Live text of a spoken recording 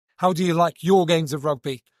How do you like your games of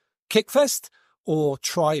rugby? Kickfest or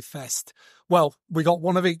Tryfest? Well, we got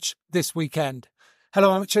one of each this weekend.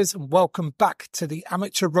 Hello amateurs and welcome back to the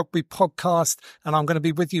Amateur Rugby Podcast, and I'm going to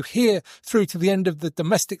be with you here through to the end of the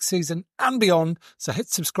domestic season and beyond, so hit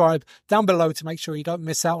subscribe down below to make sure you don't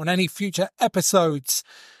miss out on any future episodes.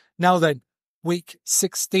 Now then, week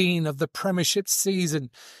 16 of the Premiership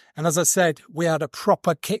season, and as I said, we had a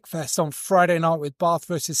proper kickfest on Friday night with Bath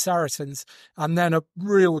versus Saracens, and then a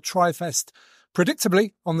real Tryfest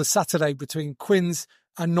predictably on the Saturday between Quins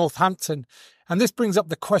and Northampton. And this brings up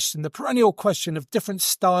the question, the perennial question of different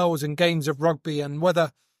styles and games of rugby, and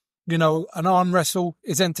whether, an arm wrestle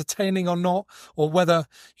is entertaining or not, or whether,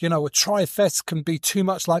 a Tryfest can be too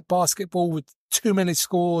much like basketball with too many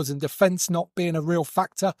scores and defence not being a real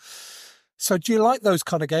factor. So do you like those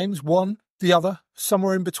kind of games? One, the other,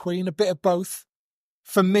 somewhere in between, a bit of both?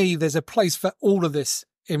 For me, there's a place for all of this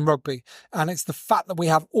in rugby, and it's the fact that we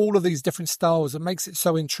have all of these different styles that makes it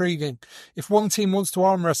so intriguing. If one team wants to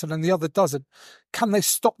arm wrestle and the other doesn't, can they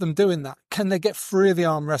stop them doing that? Can they get free of the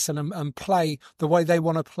arm wrestle and play the way they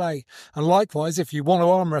want to play? And likewise, if you want to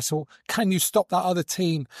arm wrestle, can you stop that other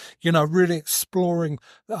team, really exploring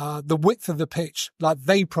the width of the pitch like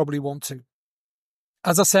they probably want to?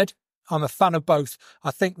 As I said, I'm a fan of both.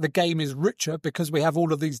 I think the game is richer because we have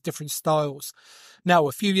all of these different styles. Now,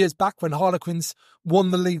 a few years back when Harlequins won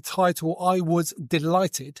the league title, I was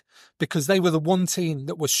delighted because they were the one team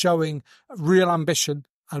that was showing real ambition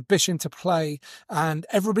to play, and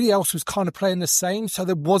everybody else was kind of playing the same, so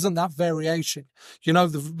there wasn't that variation.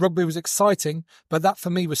 The rugby was exciting, but that for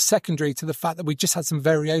me was secondary to the fact that we just had some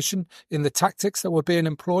variation in the tactics that were being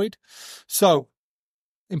employed. So,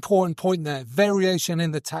 important point there, variation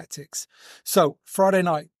in the tactics. So, Friday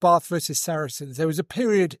night, Bath versus Saracens, there was a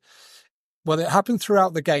period, well, it happened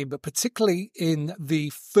throughout the game, but particularly in the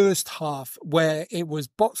first half where it was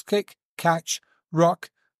box kick, catch, ruck,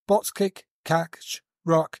 box kick, catch,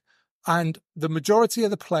 ruck, and the majority of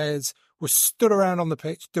the players were stood around on the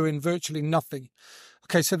pitch doing virtually nothing.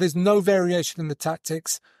 Okay, so there's no variation in the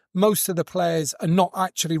tactics. Most of the players are not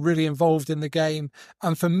actually really involved in the game.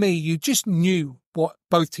 And for me, you just knew what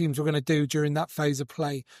both teams were going to do during that phase of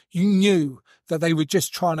play. You knew that they were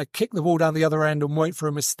just trying to kick the ball down the other end and wait for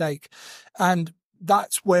a mistake. And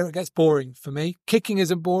that's where it gets boring for me. Kicking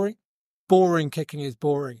isn't boring. Boring kicking is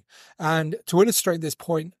boring. And to illustrate this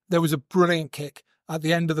point, there was a brilliant kick at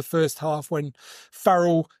the end of the first half when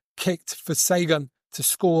Farrell kicked for Sagan to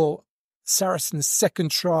score Saracen's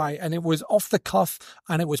second try, and it was off the cuff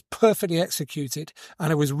and it was perfectly executed,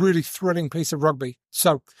 and it was a really thrilling piece of rugby.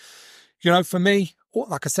 So, for me,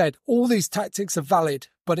 like I said, all these tactics are valid,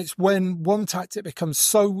 but it's when one tactic becomes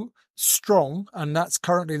so strong, and that's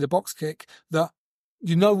currently the box kick, that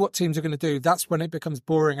you know what teams are going to do. That's when it becomes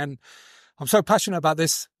boring. And I'm so passionate about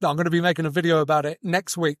this that I'm going to be making a video about it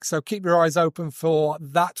next week. So keep your eyes open for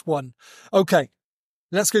that one. Okay.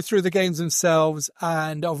 Let's go through the games themselves,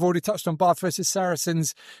 and I've already touched on Bath versus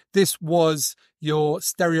Saracens. This was your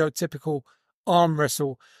stereotypical arm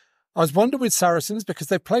wrestle. I was wondering with Saracens because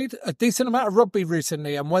they've played a decent amount of rugby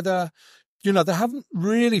recently, and whether, they haven't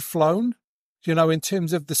really flown, in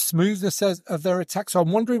terms of the smoothness of their attack. So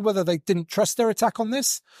I'm wondering whether they didn't trust their attack on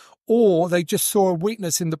this, or they just saw a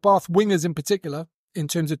weakness in the Bath wingers in particular in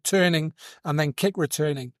terms of turning and then kick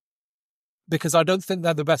returning, because I don't think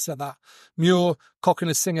they're the best at that. Muir, Cock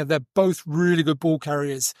and Singer, they're both really good ball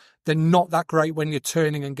carriers. They're not that great when you're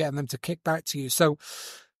turning and getting them to kick back to you. So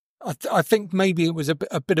I think maybe it was a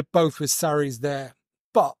bit of both with Sarries there.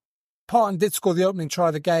 But Parton did score the opening try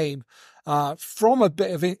of the game from a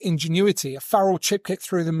bit of ingenuity. A Farrell chip kick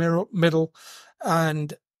through the middle,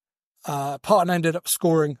 and Parton ended up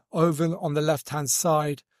scoring over on the left-hand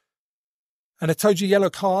side. And a Toji yellow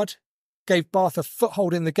card gave Bath a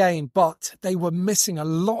foothold in the game, but they were missing a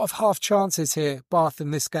lot of half chances here, Bath,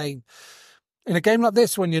 in this game. In a game like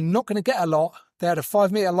this, when you're not going to get a lot, they had a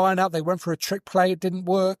 5-metre line out, they went for a trick play, it didn't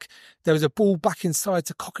work. There was a ball back inside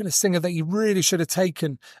to Cock and a Singer that he really should have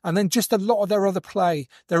taken. And then just a lot of their other play,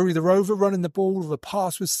 they were either overrunning the ball or the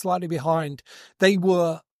pass was slightly behind. They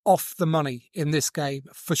were off the money in this game,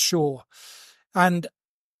 for sure. And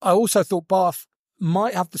I also thought Bath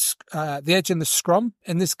might have the edge in the scrum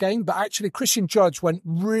in this game, but actually Christian Judge went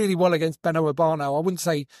really well against Benno Urbano. I wouldn't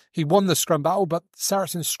say he won the scrum battle, but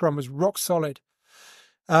Saracen's scrum was rock solid.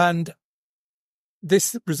 And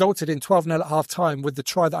this resulted in 12-0 at half-time with the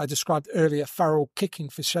try that I described earlier, Farrell kicking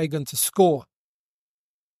for Sagan to score.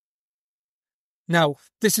 Now,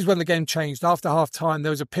 this is when the game changed. After half-time,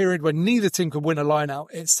 there was a period when neither team could win a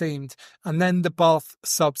line-out, it seemed. And then the Bath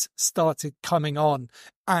subs started coming on.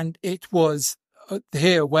 And it was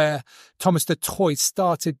here where Thomas du Toit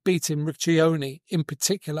started beating Riccioni in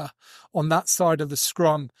particular on that side of the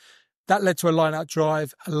scrum. That led to a line-out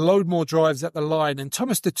drive, a load more drives at the line. And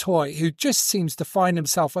Thomas du Toit, who just seems to find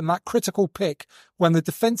himself on that critical pick when the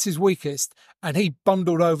defence is weakest, and he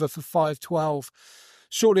bundled over for 5-12.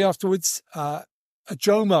 Shortly afterwards,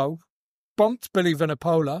 Jomo bumped Billy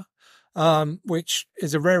Vanapola, which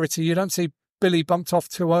is a rarity. You don't see Billy bumped off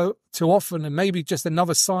too often, and maybe just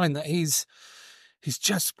another sign that he's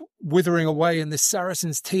just withering away in this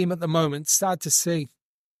Saracens team at the moment. Sad to see.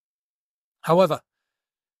 However,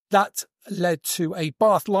 that led to a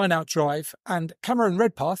Bath line-out drive, and Cameron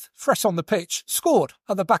Redpath, fresh on the pitch, scored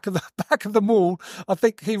at the back of the maul. I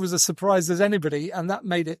think he was as surprised as anybody, and that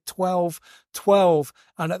made it 12-12.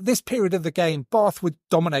 And at this period of the game, Bath were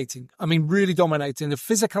dominating. I mean, really dominating. The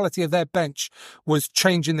physicality of their bench was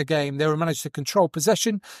changing the game. They were managed to control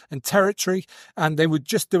possession and territory, and they were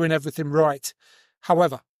just doing everything right.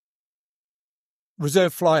 However,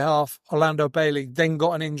 reserve fly half Orlando Bailey then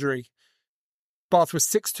got an injury. Bath was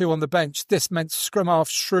 6-2 on the bench. This meant scrum half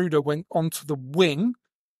Schroeder went onto the wing.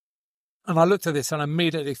 And I looked at this and I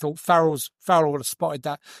immediately thought Farrell would have spotted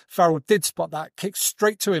that. Farrell did spot that, kicked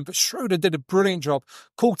straight to him, but Schroeder did a brilliant job,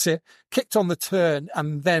 caught it, kicked on the turn,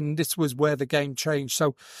 and then this was where the game changed.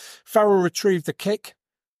 So Farrell retrieved the kick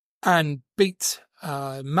and beat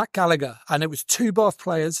Matt Gallagher. And it was two Bath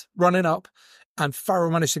players running up, and Farrell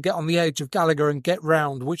managed to get on the edge of Gallagher and get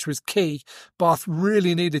round, which was key. Bath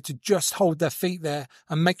really needed to just hold their feet there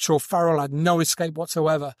and make sure Farrell had no escape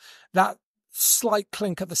whatsoever. That slight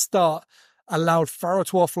clink at the start allowed Farrell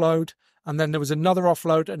to offload, and then there was another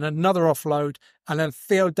offload, and then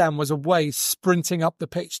Theo Dam was away sprinting up the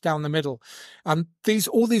pitch down the middle. And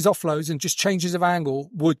all these offloads and just changes of angle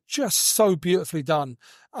were just so beautifully done.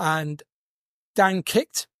 And Dan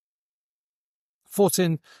kicked,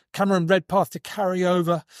 forcing Cameron Redpath to carry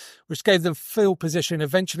over, which gave them field position,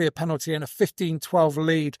 eventually a penalty and a 15-12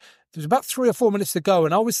 lead. There was about 3 or 4 minutes to go,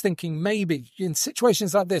 and I was thinking maybe in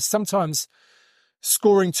situations like this, sometimes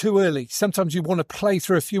scoring too early, sometimes you want to play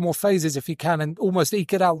through a few more phases if you can and almost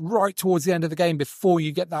eke it out right towards the end of the game before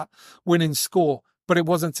you get that winning score. But it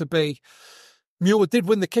wasn't to be. Muir did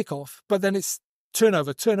win the kickoff, but then it's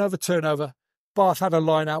turnover. Bath had a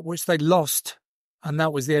line out, which they lost, and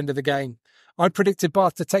that was the end of the game. I predicted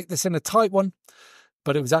Bath to take this in a tight one,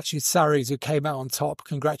 but it was actually Sarries who came out on top.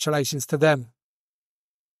 Congratulations to them.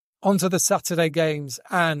 On to the Saturday games,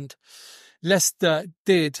 and Leicester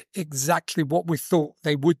did exactly what we thought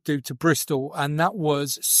they would do to Bristol, and that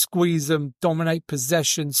was squeeze them, dominate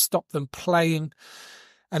possession, stop them playing.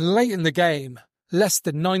 And late in the game,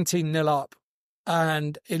 Leicester 19-0 up,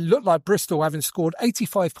 and it looked like Bristol, having scored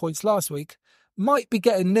 85 points last week, might be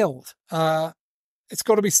getting nilled. It's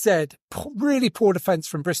got to be said, really poor defence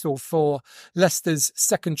from Bristol for Leicester's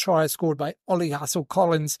second try scored by Ollie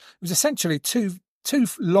Hassel-Collins. It was essentially two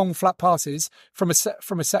long flat passes from a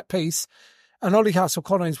set piece, and Ollie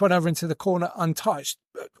Hassel-Collins went over into the corner untouched.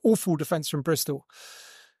 Awful defence from Bristol.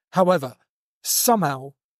 However,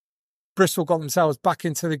 somehow Bristol got themselves back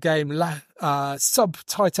into the game.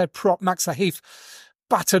 Sub-tight head prop Max Ahif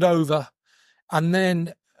battered over, and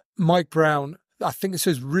then Mike Brown, I think this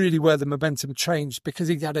was really where the momentum changed, because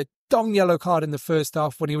he had a dumb yellow card in the first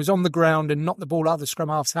half when he was on the ground and knocked the ball out of the scrum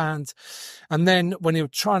half's hand. And then when he was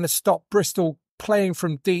trying to stop Bristol playing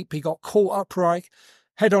from deep, he got caught upright,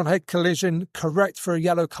 head-on-head collision, correct for a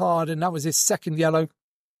yellow card, and that was his second yellow.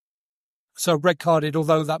 So red-carded,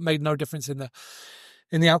 although that made no difference in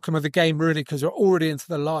the outcome of the game, really, because we're already into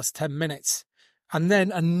the last 10 minutes. And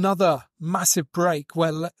then another massive break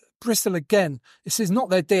where Bristol, again, this is not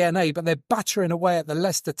their DNA, but they're battering away at the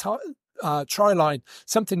Leicester try line,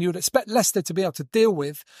 something you would expect Leicester to be able to deal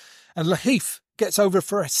with. And Lahif gets over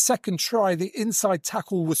for a second try. The inside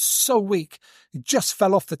tackle was so weak, he just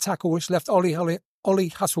fell off the tackle, which left Ollie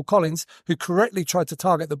Hassel-Collins, who correctly tried to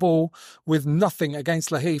target the ball, with nothing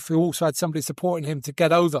against Lahif, who also had somebody supporting him to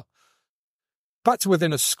get over. Back to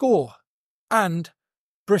within a score, and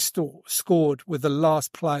Bristol scored with the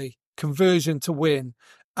last play, conversion to win,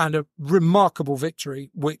 and a remarkable victory,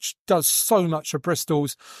 which does so much for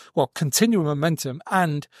Bristol's, continuing momentum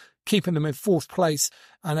and keeping them in fourth place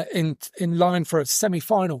and in line for a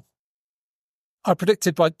semi-final. I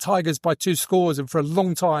predicted Tigers by 2 scores, and for a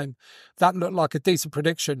long time that looked like a decent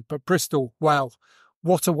prediction. But Bristol, wow,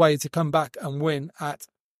 what a way to come back and win at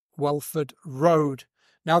Welford Road.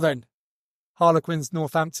 Now then, Harlequins,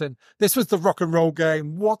 Northampton. This was the rock and roll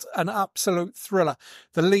game. What an absolute thriller.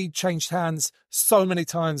 The lead changed hands so many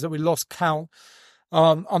times that we lost count.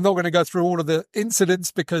 I'm not going to go through all of the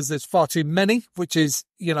incidents because there's far too many, which is,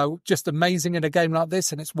 just amazing in a game like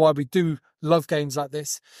this. And it's why we do love games like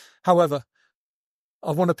this. However,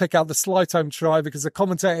 I want to pick out the Slight home try because the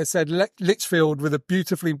commentator said Litchfield with a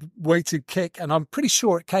beautifully weighted kick. And I'm pretty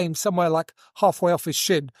sure it came somewhere like halfway off his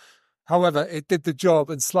shin. However, it did the job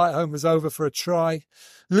and Slight home was over for a try.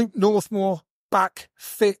 Luke Northmore, back,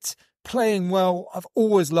 fit, playing well. I've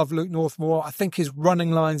always loved Luke Northmore. I think his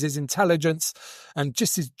running lines, his intelligence, and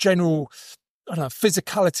just his general,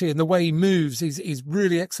 physicality and the way he moves, he's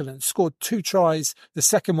really excellent. Scored 2 tries, the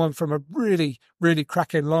second one from a really, really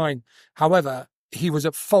cracking line. However, he was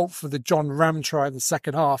at fault for the John Ram try in the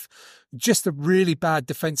second half. Just a really bad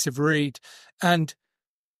defensive read. And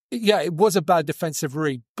yeah, it was a bad defensive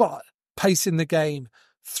read, but pacing the game,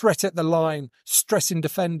 threat at the line, stressing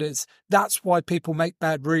defenders. That's why people make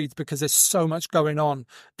bad reads, because there's so much going on.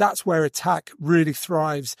 That's where attack really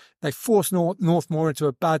thrives. They forced Northmore into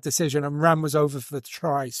a bad decision and Ram was over for the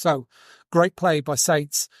try. So great play by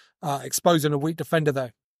Saints, exposing a weak defender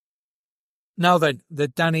there. Now then, the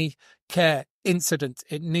Danny Care incident.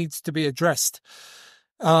 It needs to be addressed.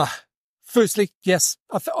 Firstly, yes,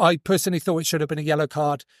 I personally thought it should have been a yellow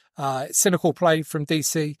card. Cynical play from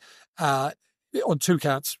DC. On 2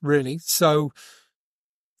 counts, really. So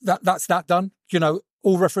that's that done.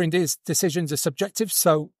 All refereeing decisions are subjective.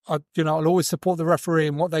 So, I'll always support the referee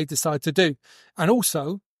and what they decide to do. And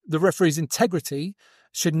also, the referee's integrity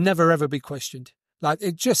should never, ever be questioned.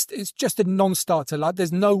 It's just a non-starter.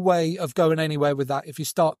 There's no way of going anywhere with that if you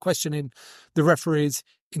start questioning the referee's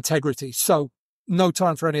integrity. So, no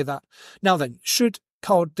time for any of that. Now then, should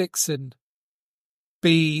Karl Dickson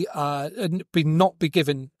not be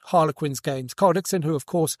given Harlequins games? Karl Dickson, who of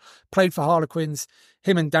course played for Harlequins,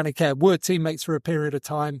 him and Danny Care were teammates for a period of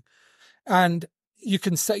time, and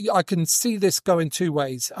I can see this going 2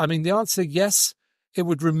 ways. I mean, the answer, yes, it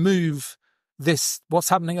would remove what's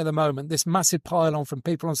happening at the moment, this massive pile-on from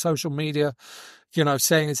people on social media,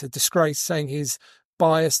 saying it's a disgrace, saying he's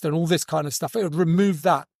biased and all this kind of stuff. It would remove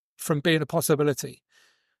that from being a possibility.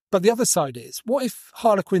 But the other side is, what if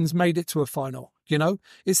Harlequins made it to a final?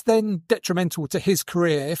 It's then detrimental to his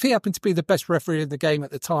career. If he happened to be the best referee in the game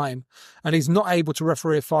at the time and he's not able to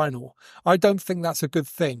referee a final, I don't think that's a good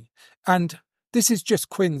thing. And this is just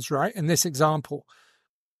Quins, right? In this example,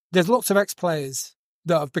 there's lots of ex-players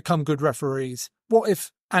that have become good referees. What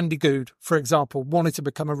if Andy Good, for example, wanted to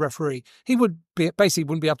become a referee? He wouldn't be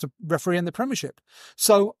able to referee in the Premiership.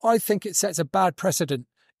 So I think it sets a bad precedent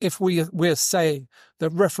if we're saying that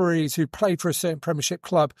referees who played for a certain Premiership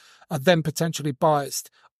club are then potentially biased.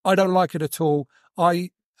 I don't like it at all. I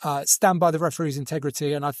stand by the referee's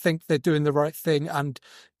integrity, and I think they're doing the right thing. And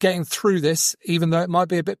getting through this, even though it might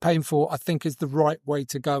be a bit painful, I think is the right way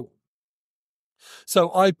to go.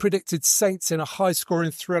 So I predicted Saints in a high-scoring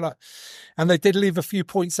thriller, and they did leave a few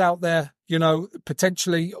points out there,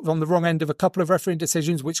 potentially on the wrong end of a couple of refereeing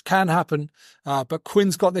decisions, which can happen. But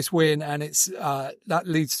Quinn's got this win, and that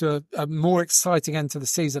leads to a more exciting end to the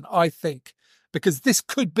season, I think, because this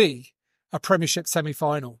could be a Premiership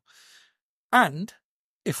semi-final. And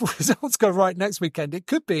if results go right next weekend, it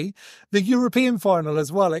could be the European final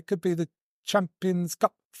as well. It could be the Champions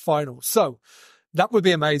Cup final. So that would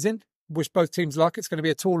be amazing. Wish both teams luck. It's going to be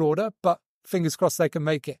a tall order, but fingers crossed they can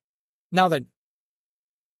make it. Now then,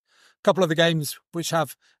 a couple of the games which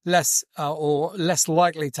have less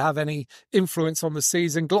likely to have any influence on the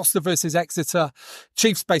season. Gloucester versus Exeter.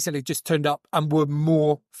 Chiefs basically just turned up and were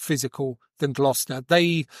more physical than Gloucester.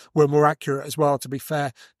 They were more accurate as well, to be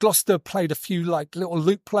fair. Gloucester played a few little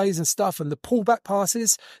loop plays and stuff, and the pullback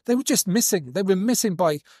passes, they were just missing. They were missing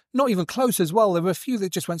by not even close as well. There were a few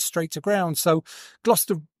that just went straight to ground. So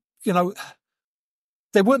Gloucester,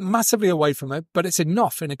 they weren't massively away from it, but it's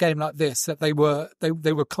enough in a game like this that they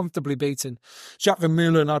were comfortably beaten. Jacques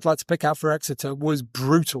Vermeulen, I'd like to pick out for Exeter, was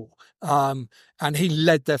brutal. And he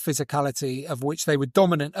led their physicality, of which they were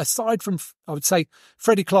dominant. Aside from, I would say,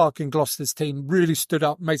 Freddie Clark in Gloucester's team really stood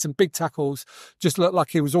up, made some big tackles, just looked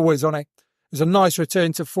like he was always on it. It was a nice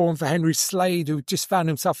return to form for Henry Slade, who just found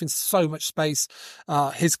himself in so much space.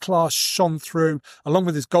 His class shone through, along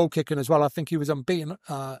with his goal kicking as well. I think he was unbeaten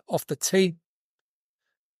off the tee.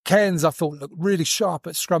 Cairns, I thought, looked really sharp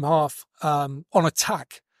at scrum half on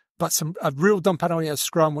attack, but a real dumb penalty at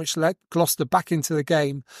scrum, which led Gloucester back into the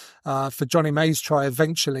game for Johnny May's try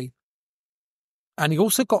eventually. And he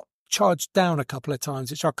also got charged down a couple of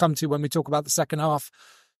times, which I'll come to when we talk about the second half.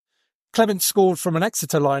 Clement scored from an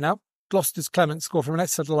Exeter line-out. Gloucester's Clement scored from an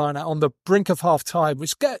Exeter line-out on the brink of half-time,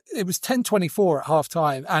 it was 10-24 at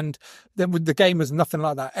half-time, and then the game was nothing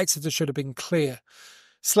like that. Exeter should have been clear.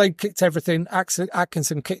 Slade kicked everything.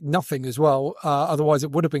 Atkinson kicked nothing as well. Otherwise,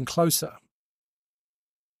 it would have been closer.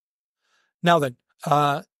 Now then,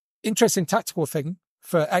 interesting tactical thing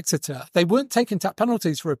for Exeter. They weren't taking tap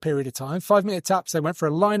penalties for a period of time. 5-metre taps. They went for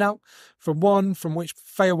a line out from one, from which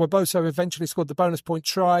Feo Waboso eventually scored the bonus point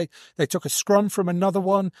try. They took a scrum from another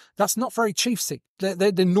one. That's not very Chiefsy.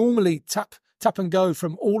 They normally tap and go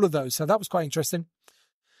from all of those. So that was quite interesting.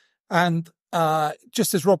 And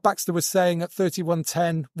just as Rob Baxter was saying at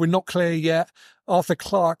 31:10, we're not clear yet. Arthur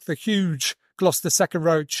Clark, the huge Gloucester second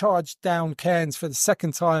row, charged down Cairns for the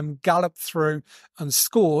second time, galloped through and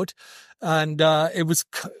scored. And it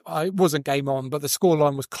wasn't game on, but the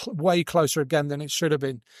scoreline was way closer again than it should have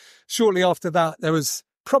been. Shortly after that, there was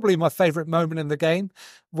probably my favourite moment in the game,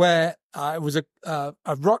 where it was a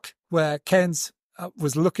ruck where Cairns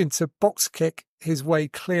was looking to box kick his way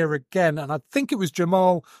clear again. And I think it was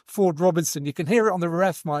Jamal Ford Robinson. You can hear it on the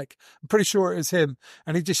ref mic. I'm pretty sure it was him.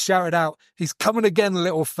 And he just shouted out, "He's coming again,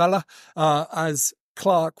 little fella," as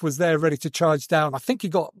Clark was there ready to charge down. I think he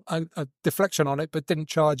got a deflection on it, but didn't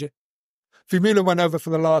charge it. Fumula went over for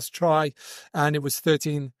the last try, and it was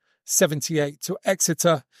 13-78 to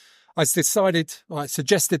Exeter. I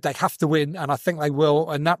suggested they have to win, and I think they will.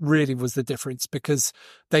 And that really was the difference, because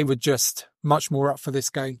they were just much more up for this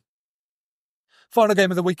game. Final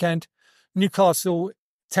game of the weekend, Newcastle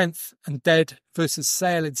 10th and dead versus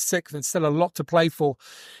Sale in 6th, and still a lot to play for.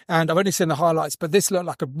 And I've only seen the highlights, but this looked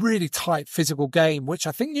like a really tight physical game, which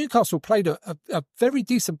I think Newcastle played a very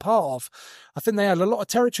decent part of. I think they had a lot of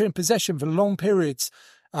territory and possession for long periods,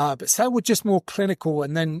 but Sale were just more clinical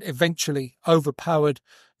and then eventually overpowered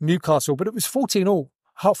Newcastle. But it was 14-all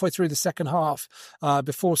halfway through the second half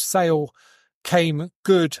before Sale came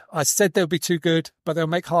good. I said they'll be too good, but they'll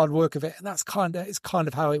make hard work of it. And it's kind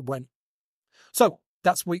of how it went. So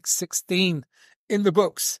that's week 16 in the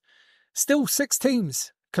books. Still 6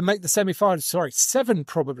 teams can make the semi-finals. 7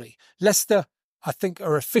 probably. Leicester, I think,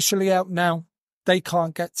 are officially out now. They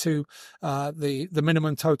can't get to the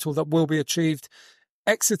minimum total that will be achieved.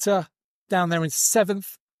 Exeter, down there in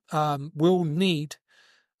 7th, will need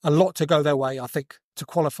a lot to go their way, I think, to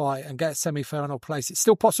qualify and get a semi-final place. It's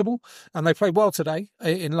still possible, and they played well today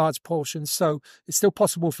in large portions, so it's still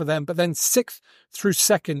possible for them. But then 6th through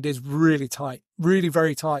 2nd is really tight, really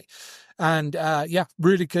very tight. And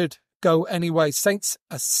really could go anyway. Saints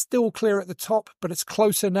are still clear at the top, but it's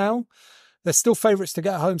closer now. They're still favourites to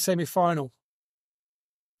get a home semi-final.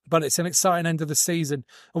 But it's an exciting end of the season.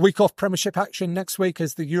 A week off Premiership action next week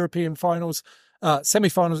as the European semi-finals,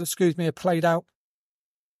 are played out.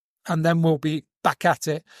 And then we'll be back at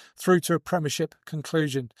it through to a Premiership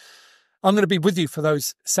conclusion. I'm going to be with you for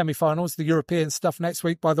those semi-finals, the European stuff next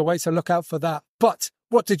week, by the way, so look out for that. But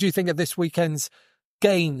what did you think of this weekend's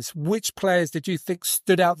games? Which players did you think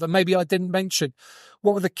stood out that maybe I didn't mention?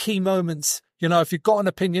 What were the key moments? You know, if you've got an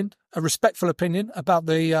opinion, a respectful opinion about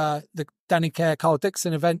the Danny Care, Karl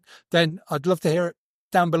Dickson event, then I'd love to hear it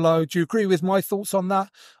down below. Do you agree with my thoughts on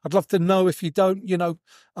that? I'd love to know. If you don't,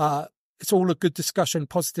 it's all a good discussion,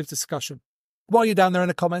 positive discussion. While you're down there in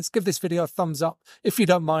the comments, give this video a thumbs up if you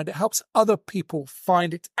don't mind. It helps other people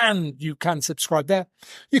find it, and you can subscribe there.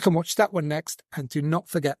 You can watch that one next, and do not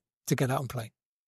forget to get out and play.